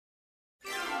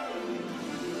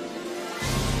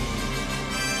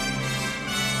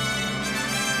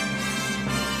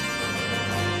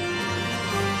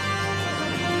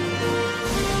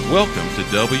Welcome to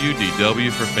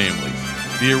WDW for Families,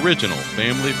 the original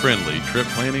family-friendly trip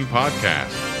planning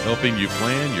podcast, helping you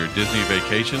plan your Disney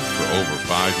vacations for over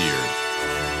 5 years.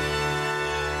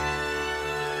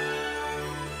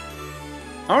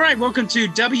 All right, welcome to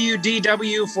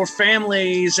WDW for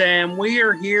Families, and we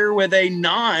are here with a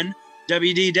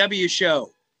non-WDW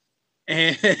show.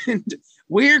 And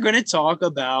we're going to talk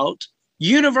about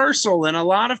Universal, and a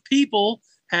lot of people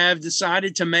have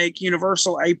decided to make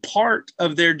Universal a part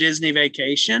of their Disney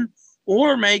vacation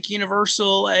or make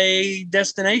Universal a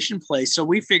destination place. So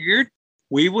we figured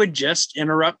we would just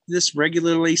interrupt this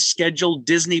regularly scheduled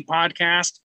Disney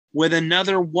podcast with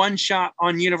another one-shot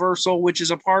on Universal, which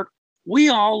is a park we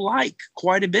all like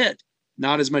quite a bit.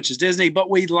 Not as much as Disney, but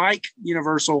we like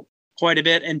Universal quite a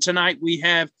bit. And tonight we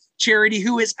have Charity,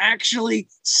 who is actually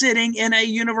sitting in a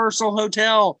Universal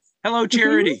hotel. Hello,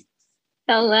 Charity.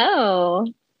 Hello.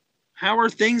 How are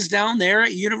things down there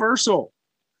at Universal?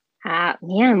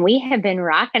 Man, we have been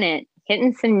rocking it,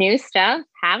 hitting some new stuff,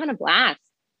 having a blast.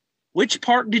 Which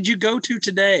park did you go to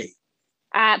today?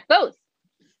 Both.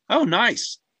 Oh,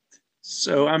 nice.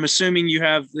 So I'm assuming you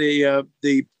have the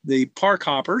park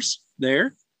hoppers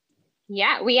there.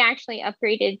 Yeah, we actually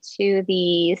upgraded to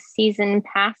the season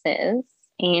passes,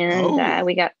 and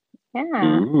we got we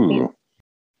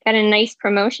got a nice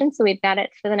promotion, so we've got it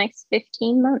for the next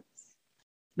 15 months.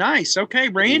 Nice. Okay,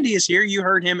 Randy is here. You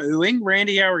heard him oohing.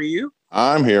 Randy, how are you?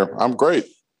 I'm here. I'm great.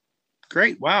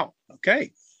 Great. Wow.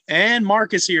 Okay. And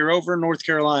Mark is here over in North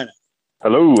Carolina.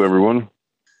 Hello, everyone.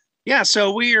 Yeah,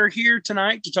 so we are here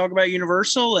tonight to talk about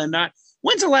Universal. And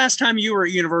when's the last time you were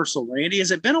at Universal, Randy?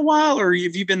 Has it been a while, or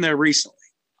have you been there recently?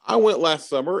 I went last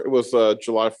summer. It was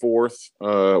July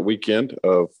 4th weekend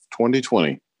of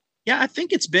 2020. Yeah, I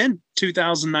think it's been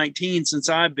 2019 since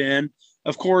I've been.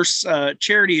 Of course,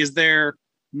 Charity is there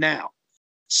now.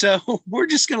 So we're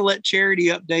just going to let Charity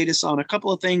update us on a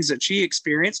couple of things that she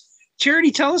experienced. Charity,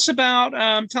 tell us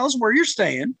where you're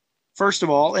staying, first of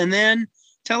all, and then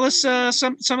tell us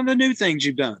some of the new things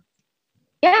you've done.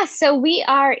 Yeah, so we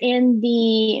are in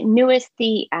the newest,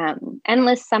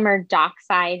 Endless Summer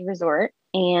Dockside Resort,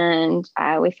 and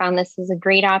we found this is a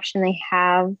great option. They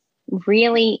have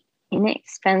really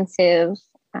inexpensive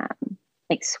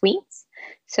suites.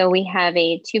 So we have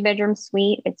a 2-bedroom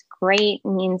suite. It's great. It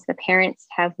means the parents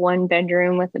have 1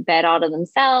 bedroom with a bed all to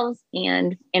themselves.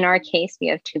 And in our case, we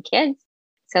have 2 kids.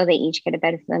 So they each get a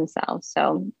bed for themselves.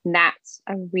 So that's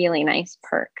a really nice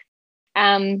perk.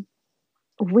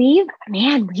 We've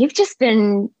just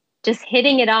been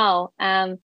hitting it all.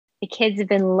 The kids have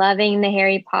been loving the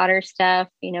Harry Potter stuff.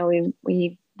 You know,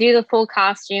 we do the full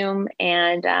costume,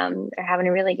 and they're having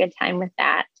a really good time with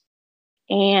that.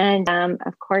 And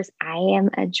of course, I am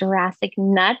a Jurassic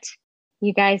nut.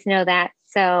 You guys know that.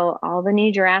 So all the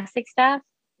new Jurassic stuff,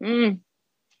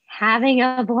 having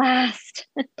a blast.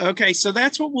 Okay, so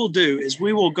that's what we'll do is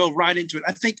we will go right into it.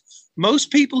 I think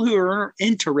most people who are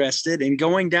interested in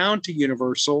going down to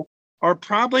Universal are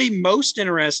probably most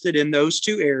interested in those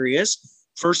 2 areas.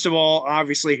 First of all,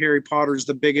 obviously, Harry Potter is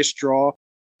the biggest draw.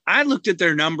 I looked at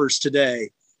their numbers today.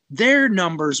 Their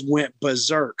numbers went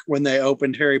berserk when they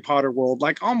opened Harry Potter World,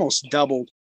 like almost doubled.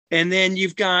 And then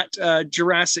you've got the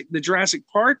Jurassic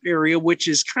Park area, which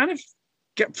is kind of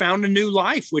found a new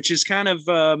life, which is kind of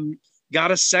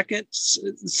got a second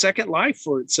life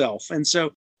for itself. And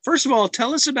so, first of all,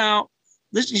 tell us about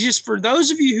this. Just for those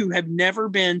of you who have never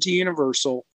been to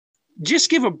Universal, just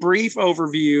give a brief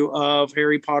overview of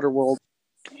Harry Potter World.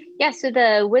 Yeah, so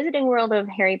the Wizarding World of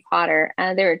Harry Potter,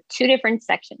 there are 2 different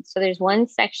sections. So there's one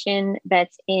section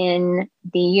that's in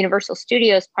the Universal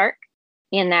Studios Park,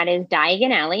 and that is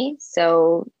Diagon Alley.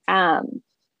 So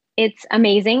it's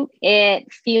amazing.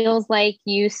 It feels like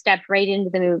you stepped right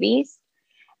into the movies.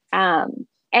 Down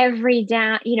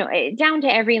to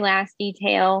every last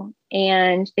detail.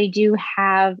 And they do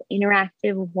have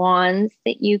interactive wands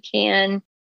that you can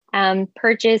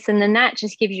purchase. And then that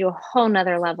just gives you a whole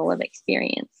nother level of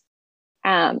experience.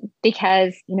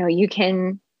 Because, you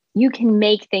can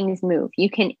make things move. You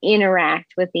can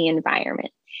interact with the environment.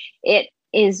 It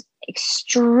is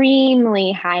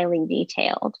extremely highly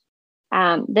detailed.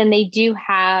 Then they do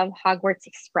have Hogwarts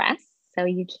Express, so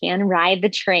you can ride the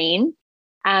train.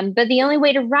 But the only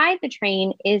way to ride the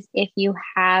train is if you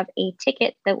have a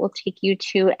ticket that will take you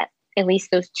to at least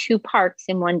those 2 parks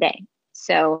in one day.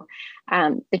 So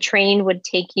the train would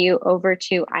take you over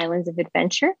to Islands of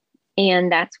Adventure,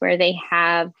 and that's where they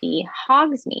have the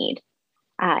Hogsmeade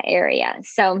area.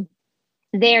 So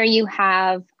there you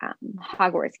have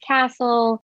Hogwarts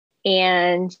Castle,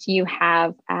 and you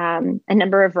have a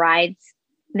number of rides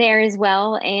there as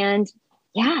well. And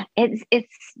Yeah, it's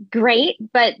great.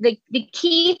 But the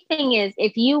key thing is,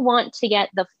 if you want to get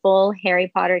the full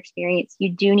Harry Potter experience, you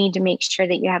do need to make sure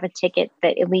that you have a ticket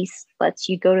that at least lets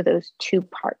you go to those 2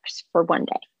 parks for one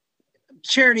day.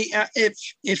 Charity,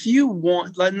 if you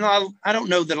want, I don't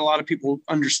know that a lot of people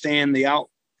understand the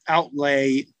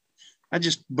outlay. I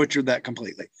just butchered that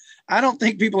completely. I don't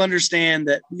think people understand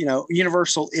that,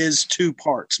 Universal is 2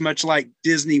 parks, much like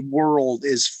Disney World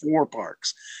is 4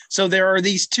 parks. So there are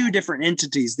these 2 different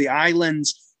entities, the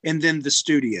islands and then the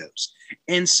studios.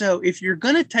 And so if you're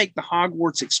going to take the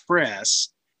Hogwarts Express,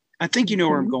 I think you know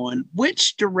where I'm going.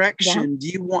 Which direction do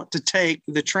you want to take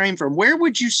the train from? Where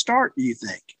would you start, do you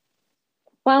think?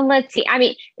 Well, let's see. I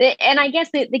mean, and I guess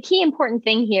the key important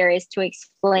thing here is to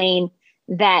explain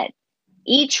that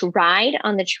each ride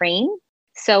on the train,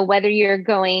 so whether you're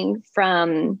going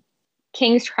from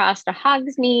King's Cross to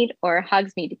Hogsmeade or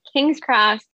Hogsmeade to King's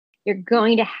Cross, you're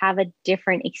going to have a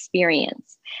different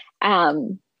experience.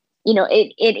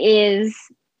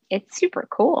 It's super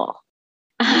cool,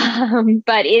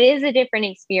 but it is a different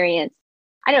experience.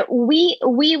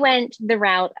 We went the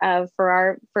route of, for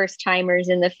our first timers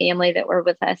in the family that were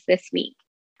with us this week.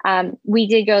 We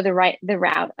did go the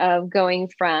route of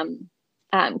going from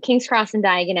King's Cross and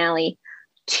Diagon Alley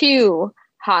to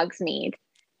Hogsmeade,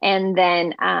 and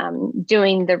then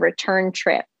doing the return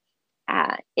trip.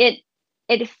 It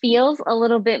feels a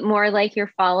little bit more like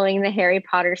you're following the Harry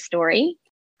Potter story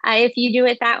if you do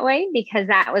it that way, because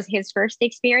that was his first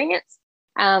experience.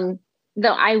 Though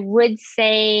I would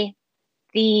say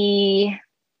the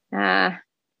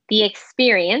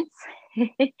experience,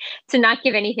 to not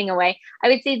give anything away, I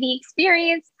would say the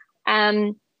experience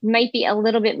might be a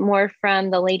little bit more from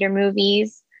the later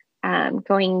movies,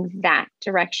 going that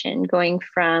direction, going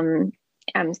from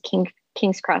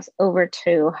King's Cross over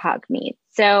to Hogsmeade.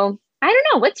 So I don't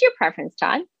know. What's your preference,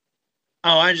 Todd?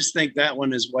 Oh, I just think that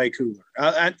one is way cooler.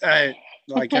 I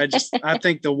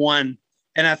think the one,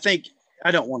 and I think,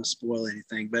 I don't want to spoil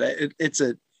anything, but it's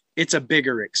a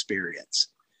bigger experience.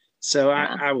 So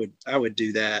yeah. I would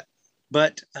do that.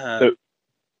 But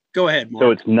go ahead, Mark.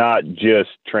 So it's not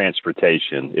just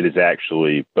transportation. It is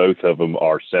actually, both of them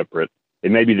are separate.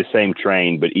 It may be the same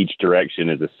train, but each direction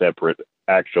is a separate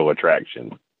actual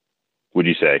attraction. Would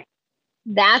you say?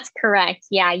 That's correct.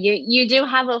 Yeah, you do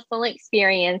have a full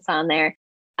experience on there.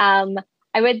 I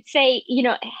would say,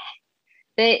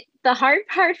 the hard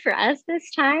part for us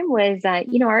this time was,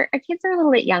 our kids are a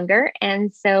little bit younger,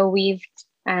 and so we've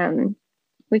kind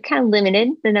of limited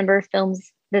the number of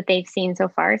films that they've seen so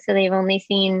far. So they've only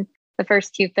seen the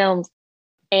first 2 films,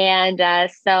 and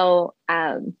so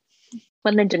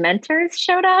when the Dementors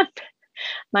showed up,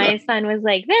 my son was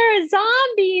like, "There are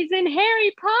zombies in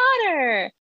Harry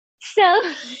Potter." So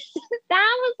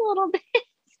that was a little bit,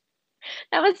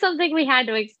 that was something we had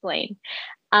to explain.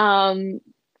 And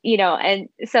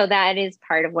so that is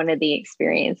part of one of the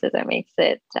experiences that makes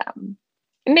it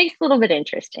makes it a little bit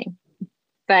interesting.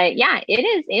 But yeah,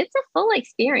 it's a full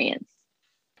experience.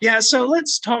 Yeah, so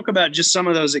let's talk about just some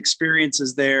of those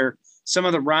experiences there, some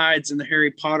of the rides in the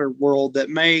Harry Potter world that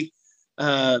may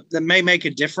make a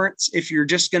difference. If you're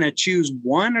just going to choose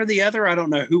one or the other, I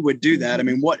don't know who would do that. I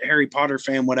mean, what Harry Potter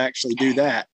fan would actually do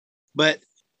that? But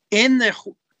in the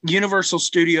Universal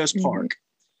Studios Park,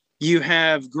 you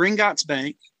have Gringotts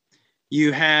Bank.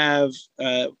 You have,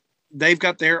 they've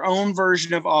got their own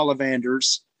version of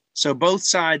Ollivanders. So both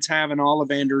sides have an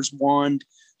Ollivanders wand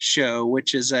show,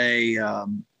 which is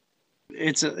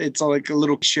it's like a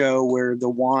little show where the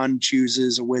wand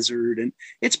chooses a wizard, and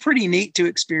it's pretty neat to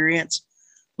experience.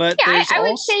 But yeah, I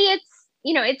would say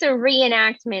it's a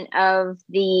reenactment of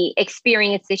the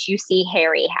experiences you see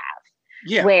Harry have.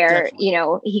 Yeah, where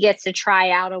definitely. He gets to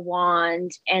try out a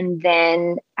wand, and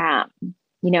then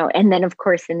and then of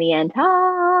course in the end,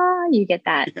 you get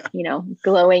that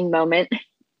glowing moment.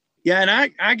 Yeah,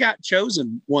 and I got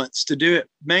chosen once to do it,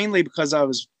 mainly because I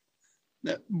was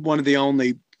one of the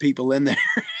only people in there.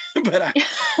 but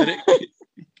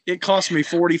it cost me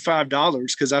 $45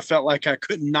 because I felt like I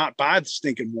could not buy the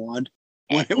stinking wand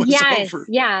when it was over.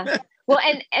 Yeah. Well,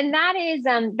 and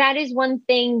that is one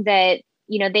thing that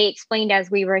they explained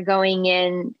as we were going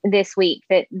in this week,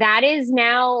 that is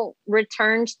now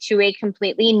returned to a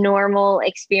completely normal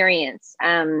experience.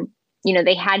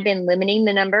 They had been limiting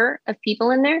the number of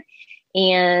people in there,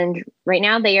 and right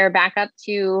now they are back up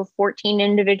to 14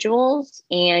 individuals,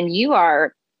 and you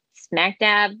are smack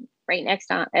dab right next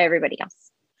to everybody else.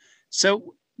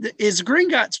 So is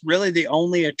Gringotts really the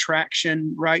only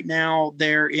attraction right now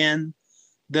there in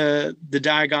the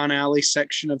Diagon Alley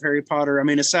section of Harry Potter? I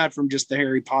mean, aside from just the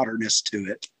Harry Potterness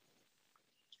to it.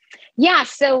 Yeah.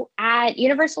 So at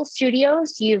Universal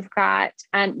Studios, you've got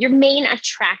your main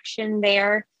attraction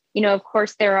there. Of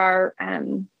course, there are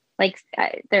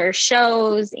there are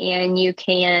shows, and you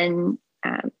can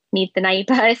meet the night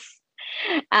bus.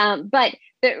 But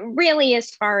really, as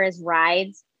far as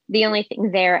rides, the only thing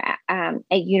there at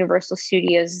Universal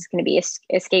Studios is going to be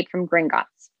Escape from Gringotts.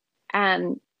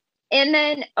 And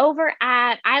then over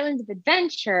at Islands of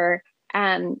Adventure,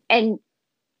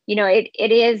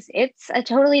 it's a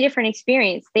totally different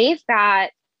experience. They've got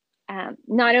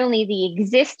not only the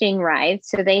existing rides,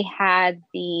 so they had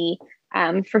the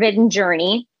Forbidden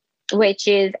Journey, which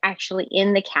is actually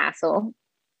in the castle.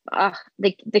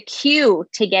 The queue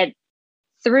to get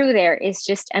through there is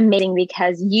just amazing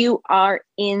because you are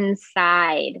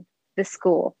inside the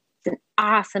school. It's an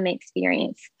awesome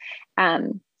experience.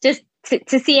 Just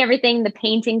to see everything, the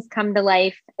paintings come to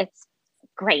life. It's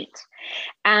great.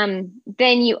 Then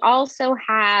you also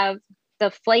have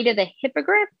the Flight of the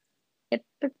Hippogriff.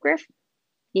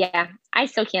 Yeah, I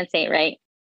still can't say it right.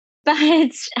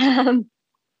 But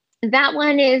that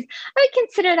one is, I would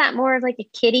consider that more of like a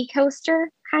kiddie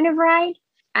coaster kind of ride.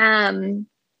 And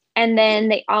then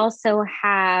they also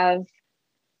have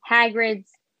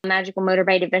Hagrid's Magical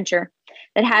Motorbike Adventure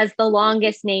that has the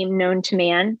longest name known to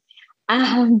man.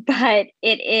 But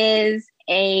it is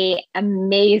a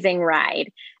amazing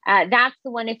ride. That's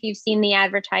the one, if you've seen the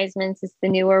advertisements, it's the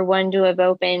newer one to have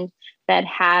opened that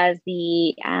has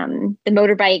the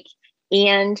motorbike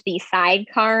and the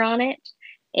sidecar on it.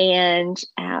 And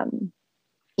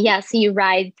so you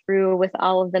ride through with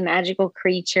all of the magical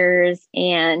creatures,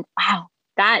 and wow,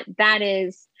 that's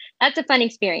a fun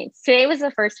experience. Today was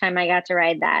the first time I got to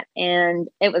ride that, and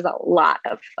it was a lot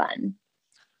of fun.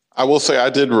 I will say I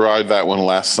did ride that one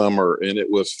last summer, and it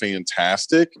was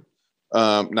fantastic.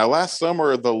 Now, last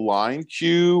summer, the line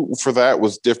queue for that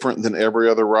was different than every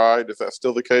other ride. Is that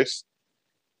still the case?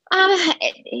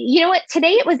 You know what?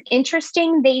 Today it was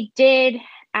interesting. They did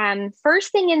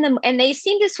first thing and they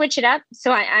seem to switch it up.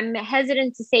 So I'm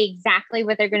hesitant to say exactly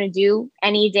what they're going to do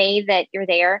any day that you're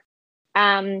there.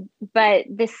 But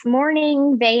this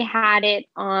morning they had it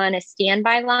on a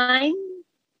standby line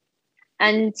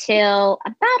until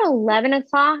about 11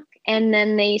 o'clock. And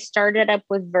then they started up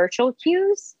with virtual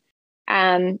queues.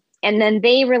 And then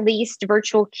they released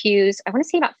virtual queues, I want to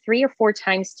say about 3 or 4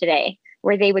 times today,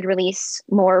 where they would release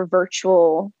more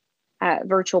virtual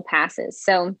passes.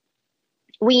 So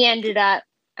we ended up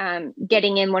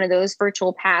getting in one of those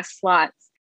virtual pass slots.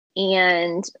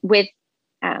 And with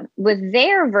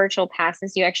their virtual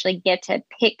passes, you actually get to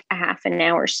pick a half an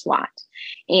hour slot.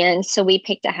 And so we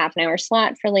picked a half an hour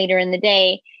slot for later in the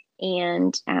day.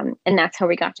 And that's how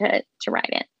we got to ride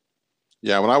it.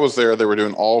 Yeah, when I was there, they were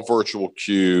doing all virtual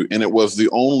queue, and it was the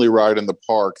only ride in the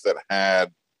park that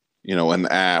had, an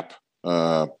app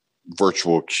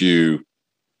virtual queue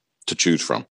to choose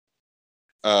from.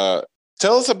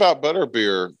 Tell us about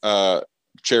Butterbeer,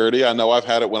 Charity. I know I've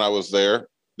had it when I was there.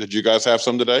 Did you guys have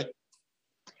some today?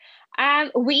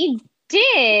 We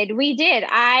did.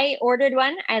 I ordered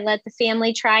one. I let the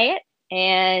family try it,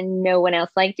 and no one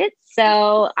else liked it.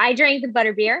 So I drank the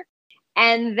Butterbeer.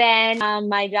 And then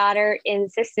my daughter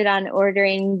insisted on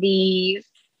ordering the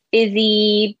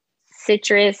fizzy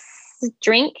citrus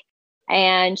drink,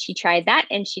 and she tried that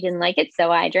and she didn't like it. So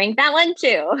I drank that one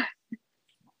too.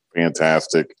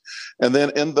 Fantastic. And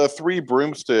then in the Three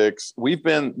Broomsticks, we've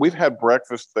had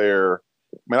breakfast there.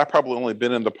 I mean, I've probably only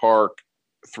been in the park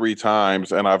 3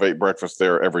 times, and I've ate breakfast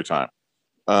there every time.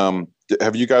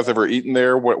 Have you guys ever eaten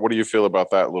there? What do you feel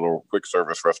about that little quick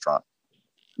service restaurant?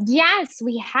 Yes,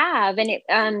 we have. And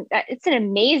it's an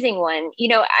amazing one.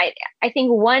 I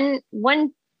think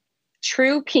one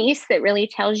true piece that really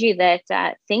tells you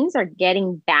that things are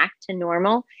getting back to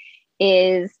normal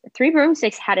is Three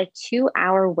Broomsticks had a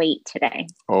 2-hour wait today.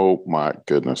 Oh my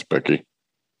goodness, Becky.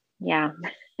 Yeah.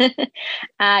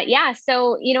 Yeah.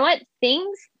 So you know what?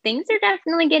 Things are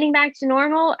definitely getting back to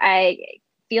normal. I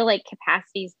feel like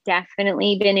capacity's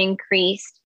definitely been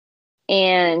increased.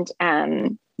 And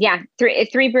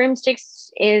Three Broomsticks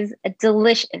is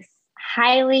delicious,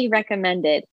 highly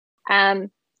recommended.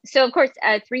 So of course,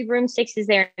 Three Broomsticks is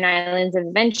there in Islands of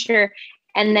Adventure,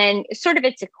 and then sort of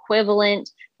its equivalent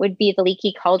would be the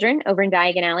Leaky Cauldron over in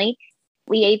Diagon Alley.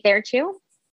 We ate there too.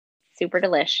 Super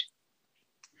delish.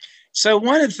 So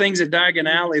one of the things at Diagon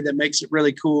Alley that makes it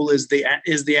really cool is the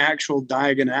actual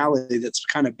Diagon Alley that's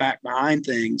kind of back behind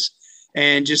things,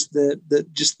 and just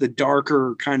the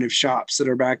darker kind of shops that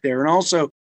are back there, and also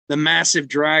the massive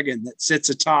dragon that sits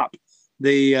atop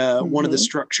the one of the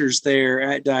structures there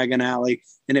at Diagon Alley,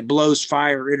 and it blows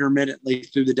fire intermittently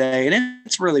through the day, and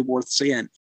it's really worth seeing.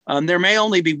 There may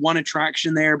only be one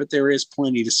attraction there, but there is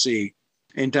plenty to see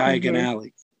in Diagon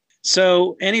Alley.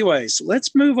 So anyways,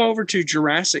 let's move over to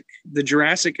the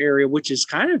Jurassic area, which is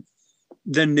kind of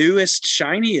the newest,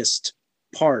 shiniest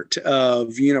part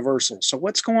of Universal. So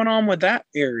what's going on with that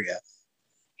area?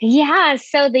 Yeah,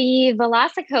 so the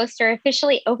Velocicoaster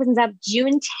officially opens up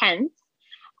June 10th.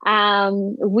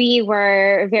 We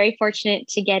were very fortunate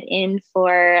to get in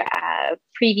for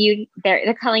preview.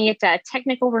 They're calling it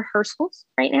technical rehearsals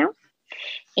right now.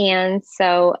 And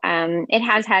so it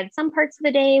has had some parts of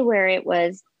the day where it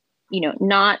was,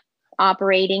 not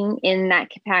operating in that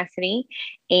capacity,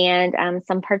 and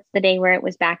some parts of the day where it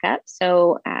was back up.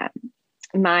 So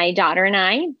my daughter and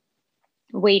I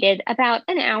waited about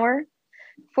an hour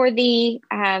for the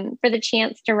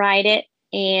chance to ride it,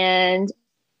 and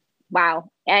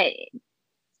wow,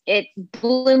 it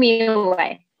blew me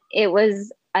away. It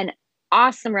was an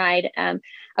awesome ride.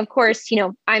 Of course,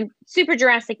 I'm super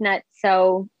Jurassic nut,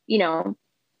 so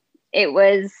it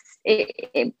was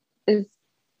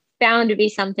bound to be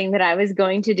something that I was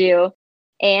going to do.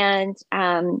 And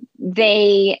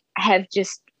they have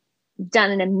just done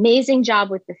an amazing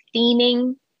job with the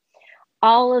theming.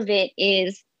 All of it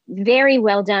is very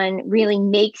well done, really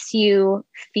makes you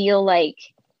feel like,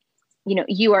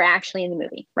 you are actually in the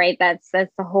movie, right? That's the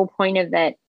whole point of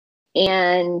it.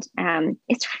 And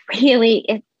it's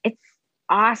really, it's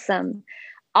awesome.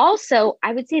 Also,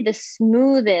 I would say the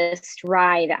smoothest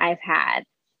ride I've had.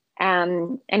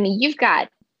 You've got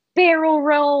barrel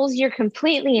rolls, you're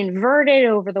completely inverted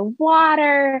over the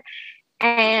water,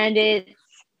 and it's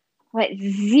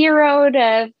 0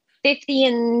 to 50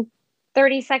 in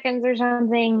 30 seconds or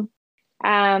something.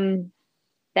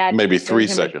 That maybe 3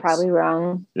 seconds. Probably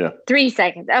wrong. Yeah. 3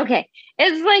 seconds. Okay.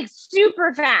 It's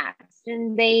super fast,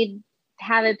 and they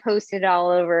have it posted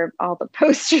all over all the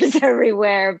posters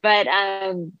everywhere, but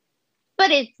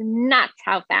it's nuts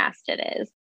how fast it is.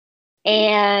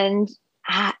 And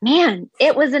man,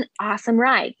 it was an awesome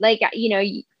ride.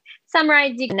 Some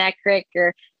rides you can neck crick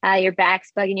or your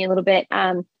back's bugging you a little bit.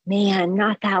 Man,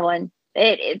 not that one.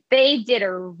 They did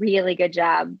a really good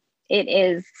job.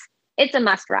 It's a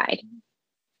must ride.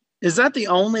 Is that the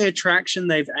only attraction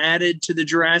they've added to the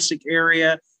Jurassic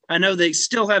area? I know they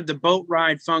still have the boat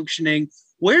ride functioning.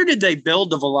 Where did they build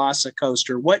the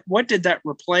Velocicoaster? What did that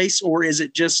replace, or is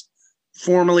it just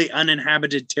formerly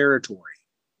uninhabited territory?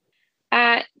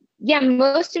 Yeah,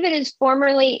 most of it is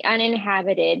formerly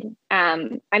uninhabited.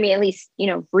 At least,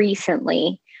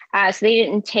 recently. So they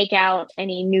didn't take out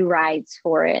any new rides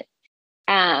for it.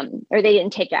 Or they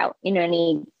didn't take out,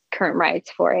 any current rides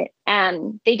for it.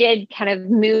 They did kind of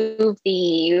move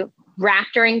the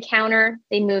Raptor encounter.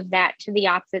 They moved that to the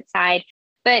opposite side.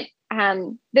 But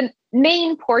the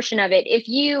main portion of it, if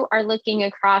you are looking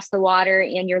across the water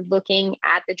and you're looking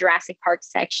at the Jurassic Park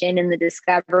section in the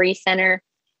Discovery Center,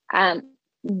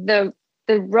 the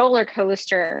roller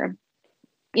coaster,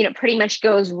 pretty much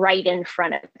goes right in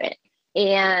front of it.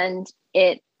 And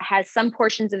it has some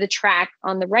portions of the track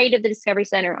on the right of the Discovery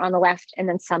Center on the left, and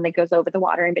then some that goes over the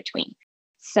water in between.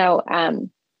 So,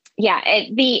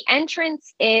 the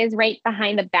entrance is right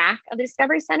behind the back of the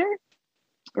Discovery Center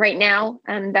right now.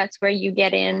 That's where you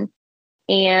get in,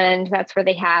 and that's where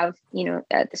they have,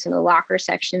 some of the locker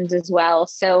sections as well.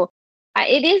 So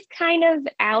it is kind of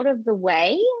out of the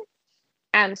way.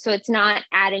 So it's not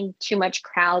adding too much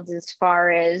crowds as far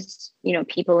as,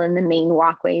 people in the main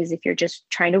walkways. If you're just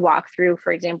trying to walk through,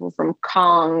 for example, from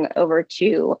Kong over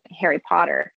to Harry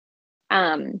Potter.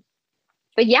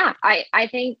 But yeah, I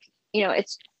think,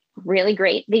 it's really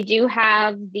great. They do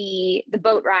have the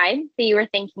boat ride that you were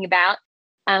thinking about.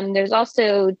 There's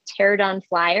also Pterodon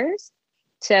Flyers.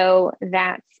 So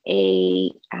that's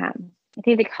I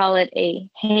think they call it a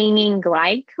hanging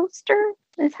glide coaster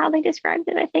is how they described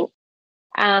it, I think.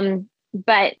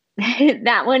 But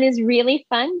that one is really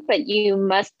fun, but you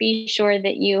must be sure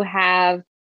that you have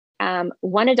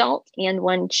one adult and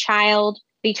one child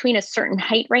between a certain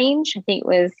height range. I think it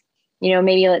was,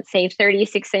 maybe let's say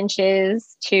 36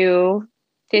 inches to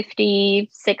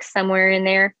 56, somewhere in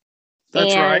there.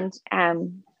 That's right.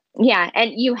 Yeah.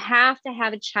 And you have to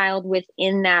have a child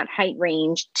within that height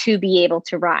range to be able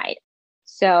to ride.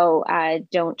 So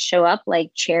don't show up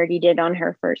like Charity did on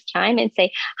her first time and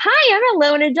say, "Hi, I'm a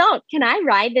lone adult. Can I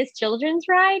ride this children's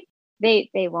ride?" They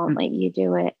won't let you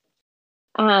do it.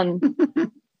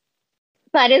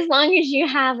 But as long as you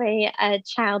have a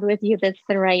child with you that's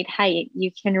the right height,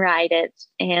 you can ride it.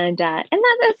 And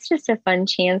that's just a fun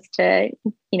chance to,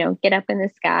 get up in the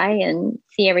sky and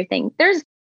see everything. There's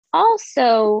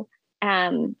also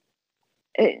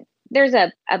there's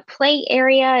a play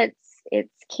area. It's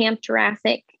Camp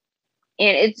Jurassic.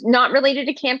 And it's not related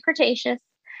to Camp Cretaceous,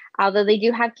 although they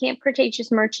do have Camp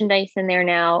Cretaceous merchandise in there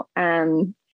now.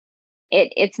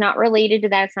 It's not related to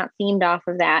that. It's not themed off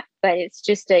of that, but it's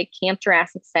just a Camp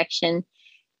Jurassic section.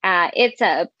 It's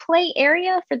a play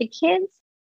area for the kids,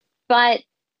 but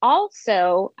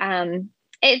also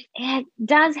it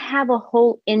does have a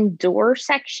whole indoor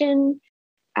section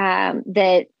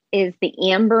that is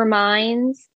the amber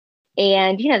mines.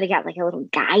 And, they got like a little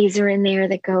geyser in there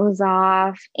that goes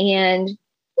off, and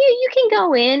you can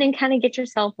go in and kind of get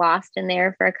yourself lost in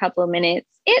there for a couple of minutes.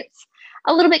 It's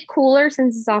a little bit cooler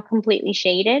since it's all completely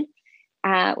shaded,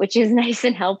 which is nice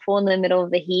and helpful in the middle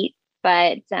of the heat.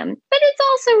 But it's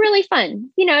also really fun.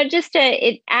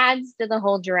 It adds to the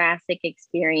whole Jurassic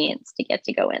experience to get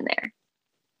to go in there.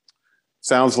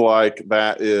 Sounds like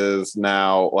that is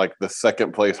now like the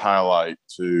second place highlight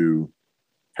to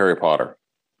Harry Potter.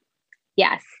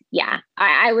 Yes. Yeah,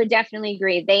 I would definitely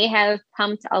agree. They have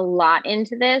pumped a lot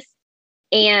into this.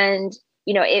 And,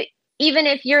 even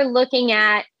if you're looking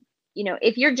at,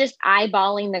 if you're just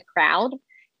eyeballing the crowd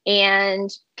and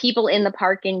people in the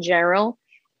park in general,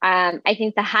 I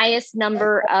think the highest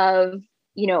number of,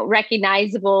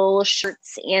 recognizable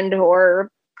shirts and or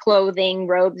clothing,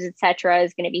 robes, etc.,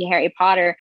 is going to be Harry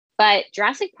Potter. But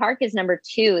Jurassic Park is number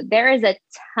 2. There is a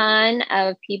ton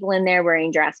of people in there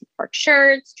wearing Jurassic Park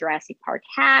shirts, Jurassic Park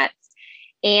hats.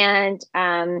 And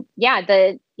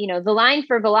the line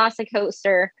for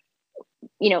Velocicoaster,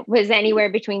 was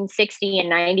anywhere between 60 and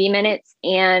 90 minutes.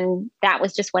 And that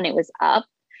was just when it was up.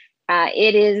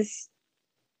 It's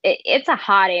a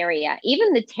hot area.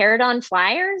 Even the Pterodon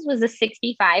Flyers was a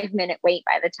 65-minute wait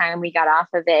by the time we got off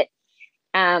of it.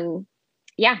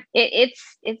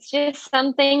 It's just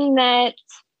something that,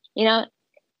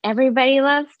 everybody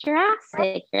loves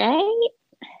Jurassic, right?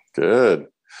 Good.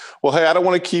 Well, hey, I don't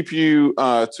want to keep you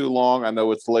too long. I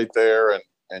know it's late there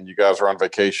and you guys are on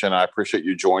vacation. I appreciate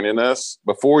you joining us.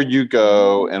 Before you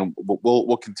go, and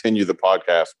we'll continue the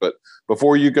podcast, but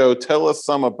before you go, tell us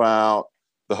some about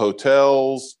the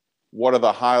hotels. What are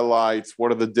the highlights?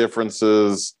 What are the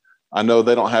differences? I know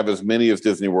they don't have as many as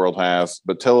Disney World has,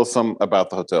 but tell us some about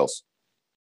the hotels.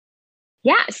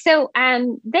 Yeah. So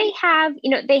they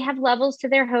have levels to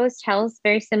their hotels,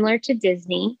 very similar to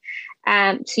Disney.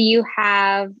 So you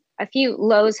have a few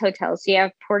Loews hotels. So you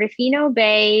have Portofino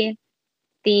Bay,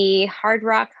 the Hard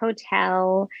Rock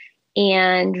Hotel,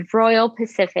 and Royal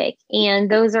Pacific. And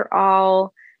those are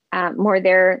all more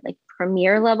their like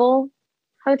premier level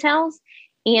hotels.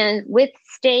 And with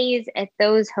stays at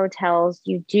those hotels,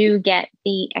 you do get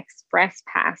the Express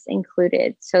Pass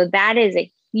included. So that is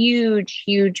a huge,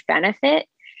 huge benefit.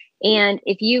 And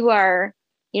if you are,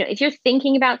 if you're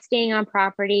thinking about staying on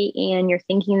property and you're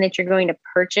thinking that you're going to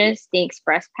purchase the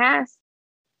Express Pass,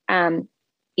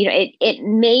 it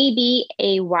may be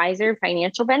a wiser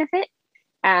financial benefit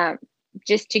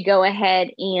just to go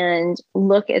ahead and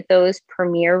look at those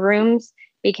premier rooms,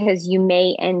 because you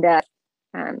may end up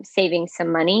saving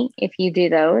some money if you do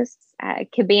those.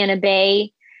 Cabana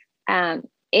Bay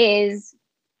is,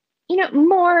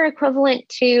 more equivalent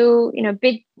to,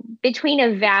 between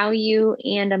a value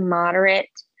and a moderate.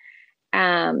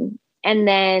 And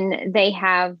then they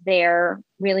have their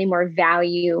really more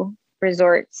value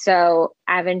resorts. So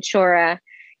Aventura,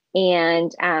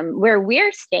 and where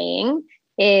we're staying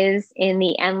is in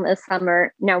the Endless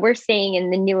Summer. Now we're staying in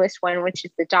the newest one, which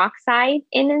is the Dockside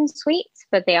Inn and Suites,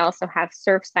 but they also have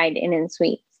Surfside Inn and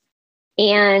Suites.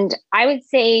 And I would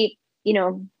say,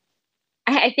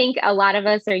 I think a lot of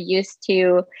us are used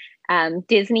to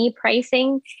Disney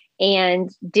pricing and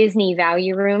Disney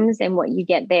value rooms and what you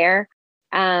get there.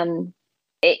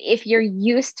 If you're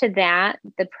used to that,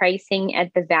 the pricing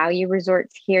at the value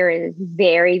resorts here is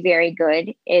very, very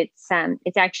good. It's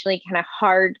actually kind of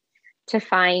hard to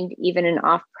find even an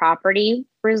off-property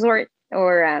resort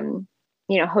or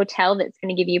hotel that's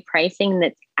going to give you pricing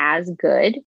that's as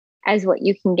good as what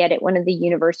you can get at one of the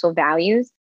universal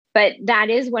values. But that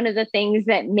is one of the things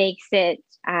that makes it,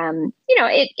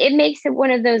 it makes it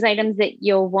one of those items that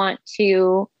you'll want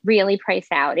to really price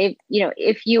out.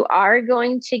 If you are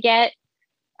going to get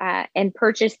and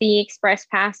purchase the Express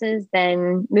Passes,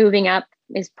 then moving up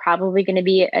is probably going to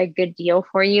be a good deal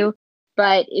for you.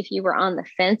 But if you were on the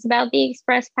fence about the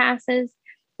Express Passes,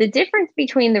 the difference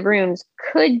between the rooms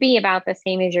could be about the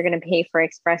same as you're going to pay for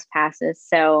Express Passes.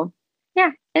 So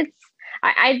yeah,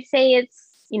 I'd say it's,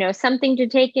 something to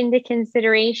take into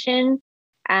consideration.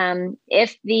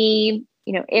 If the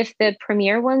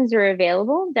premier ones are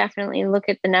available, definitely look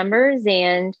at the numbers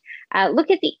and look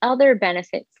at the other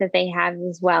benefits that they have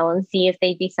as well and see if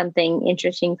they'd be something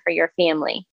interesting for your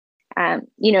family.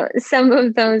 some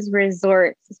of those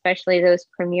resorts, especially those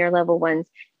premier level ones,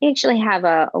 they actually have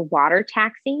a water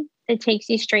taxi that takes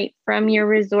you straight from your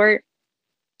resort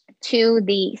to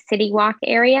the City Walk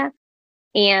area.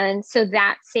 And so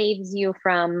that saves you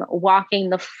from walking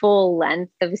the full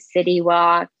length of City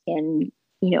Walk and,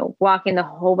 walking the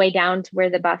whole way down to where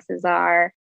the buses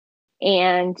are.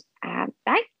 And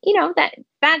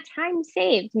that time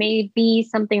saved may be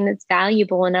something that's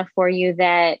valuable enough for you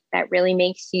that really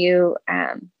makes you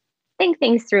think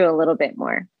things through a little bit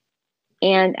more.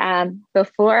 And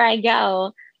before I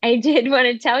go, I did want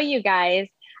to tell you guys,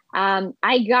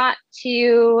 I got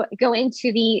to go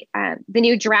into the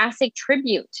new Jurassic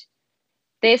Tribute.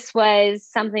 This was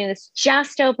something that's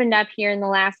just opened up here in the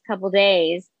last couple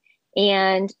days.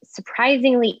 And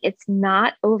surprisingly, it's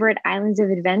not over at Islands of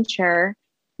Adventure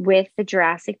with the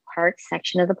Jurassic Park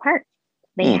section of the park.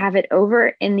 They have it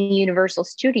over in the Universal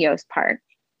Studios Park.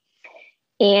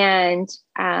 And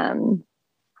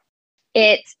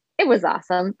it was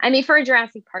awesome. I mean, for a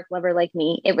Jurassic Park lover like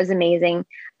me, it was amazing.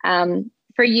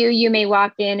 For you may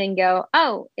walk in and go,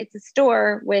 oh, it's a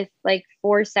store with like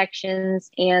 4 sections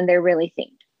and they're really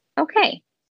themed. Okay.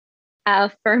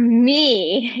 For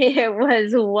me, it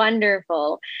was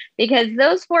wonderful because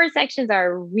those 4 sections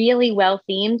are really well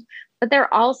themed, but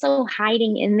they're also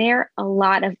hiding in there a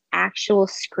lot of actual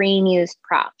screen used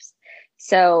props.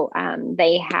 So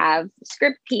they have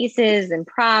script pieces and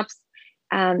props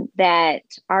that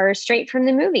are straight from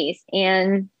the movies.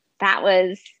 And that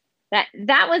was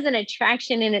an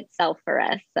attraction in itself for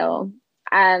us. So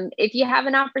if you have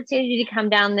an opportunity to come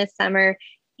down this summer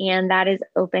and that is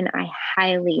open, I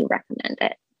highly recommend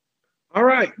it. All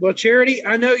right. Well, Charity,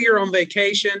 I know you're on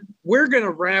vacation. We're going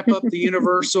to wrap up the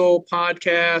Universal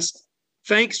podcast.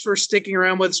 Thanks for sticking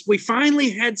around with us. We finally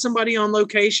had somebody on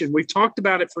location. We've talked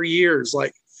about it for years.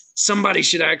 Like somebody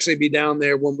should actually be down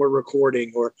there when we're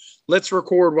recording, or let's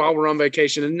record while we're on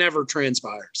vacation. It never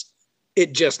transpires.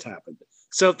 It just happened.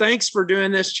 So thanks for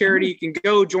doing this, Charity. You can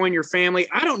go join your family.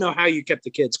 I don't know how you kept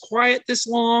the kids quiet this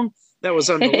long. That was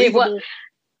unbelievable. Well,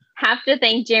 have to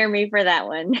thank Jeremy for that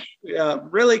one. Yeah,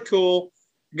 really cool.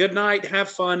 Good night. Have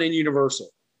fun in Universal.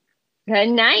 Good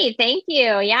night. Thank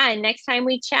you. Yeah. And next time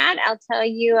we chat, I'll tell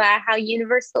you how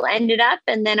Universal ended up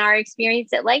and then our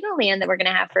experience at Legoland that we're going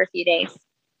to have for a few days.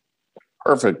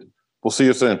 Perfect. We'll see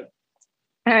you soon.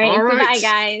 All right. All right. Bye,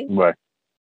 guys. Bye.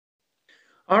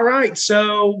 All right.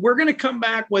 So we're going to come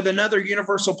back with another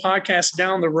Universal podcast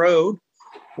down the road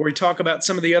where we talk about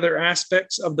some of the other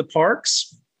aspects of the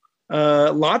parks.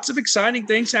 Lots of exciting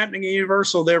things happening at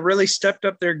Universal. They've really stepped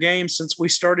up their game since we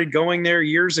started going there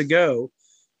years ago.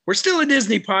 We're still a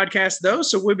Disney podcast, though,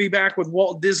 so we'll be back with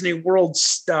Walt Disney World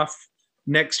stuff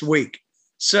next week.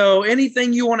 So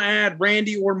anything you want to add,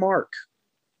 Randy or Mark?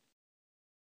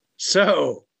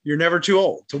 So you're never too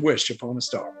old to wish upon a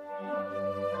star.